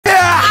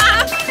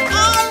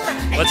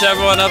What's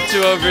everyone up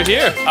to over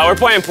here? We're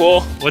playing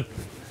pool. With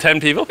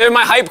 10 people? They're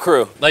my hype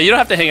crew. Like, you don't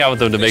have to hang out with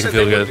them to make them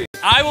feel good.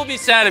 I will be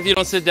sad if you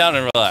don't sit down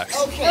and relax.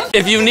 Okay.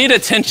 If you need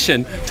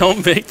attention,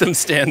 don't make them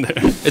stand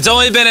there. It's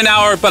only been an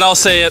hour, but I'll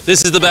say it.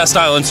 This is the best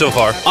island so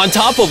far. On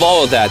top of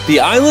all of that, the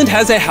island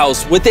has a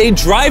house with a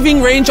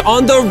driving range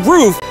on the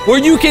roof where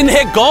you can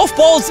hit golf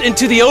balls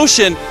into the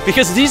ocean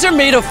because these are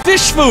made of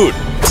fish food.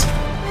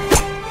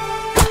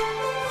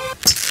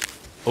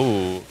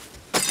 Ooh.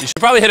 You should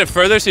probably hit it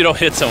further so you don't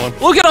hit someone.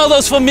 Look at all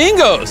those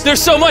flamingos.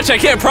 There's so much I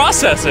can't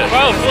process it.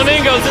 Bro,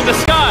 flamingos in the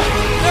sky.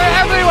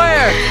 They're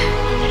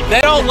everywhere. They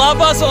don't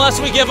love us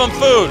unless we give them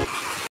food.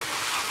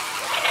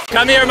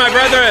 Come here, my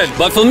brethren.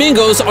 But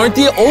flamingos aren't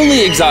the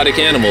only exotic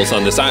animals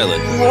on this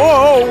island.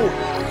 Whoa!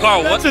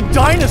 Carl, what's a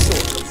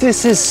dinosaur?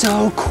 This is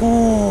so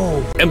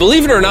cool. And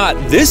believe it or not,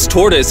 this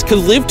tortoise could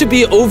live to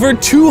be over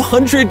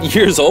 200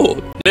 years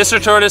old.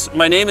 Mr. Tortoise,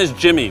 my name is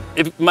Jimmy.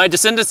 If my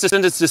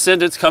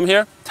descendants come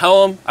here,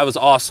 tell them I was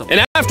awesome.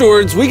 And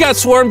afterwards, we got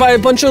swarmed by a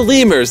bunch of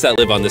lemurs that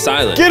live on this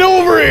island. Get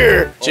over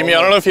here! Jimmy,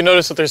 I don't know if you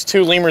noticed that there's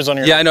 2 lemurs on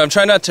your Yeah, I know. I'm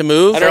trying not to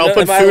move. I'll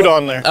put food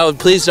on there. Oh,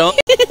 please don't.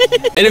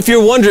 And if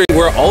you're wondering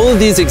where all of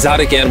these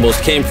exotic animals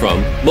came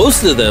from,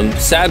 most of them,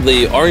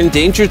 sadly, are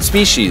endangered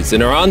species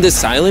and are on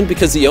this island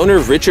because the owner,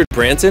 Richard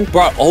Branson,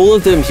 brought all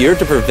of them here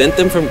to prevent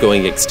them from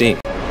going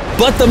extinct.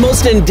 But the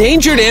most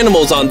endangered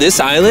animals on this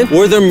island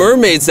were the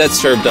mermaids that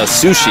served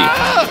us sushi.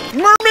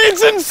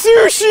 Mermaids and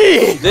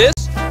sushi! This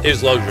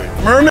is luxury.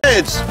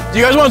 Mermaids! Do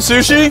you guys want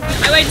sushi?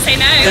 I wouldn't say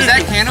no. Is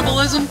that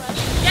cannibalism?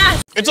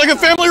 Yes. It's like a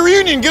family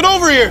reunion. Get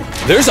over here.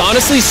 There's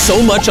honestly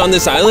so much on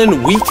this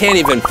island, we can't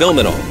even film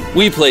it all.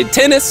 We played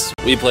tennis,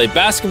 we played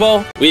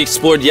basketball, we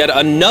explored yet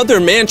another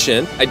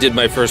mansion. I did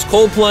my first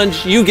cold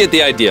plunge, you get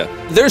the idea.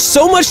 There's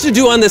so much to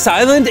do on this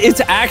island,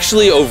 it's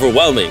actually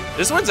overwhelming.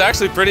 This one's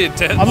actually pretty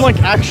intense. I'm like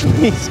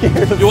actually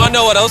scared. You wanna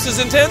know what else is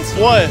intense?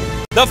 What?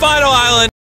 The final island.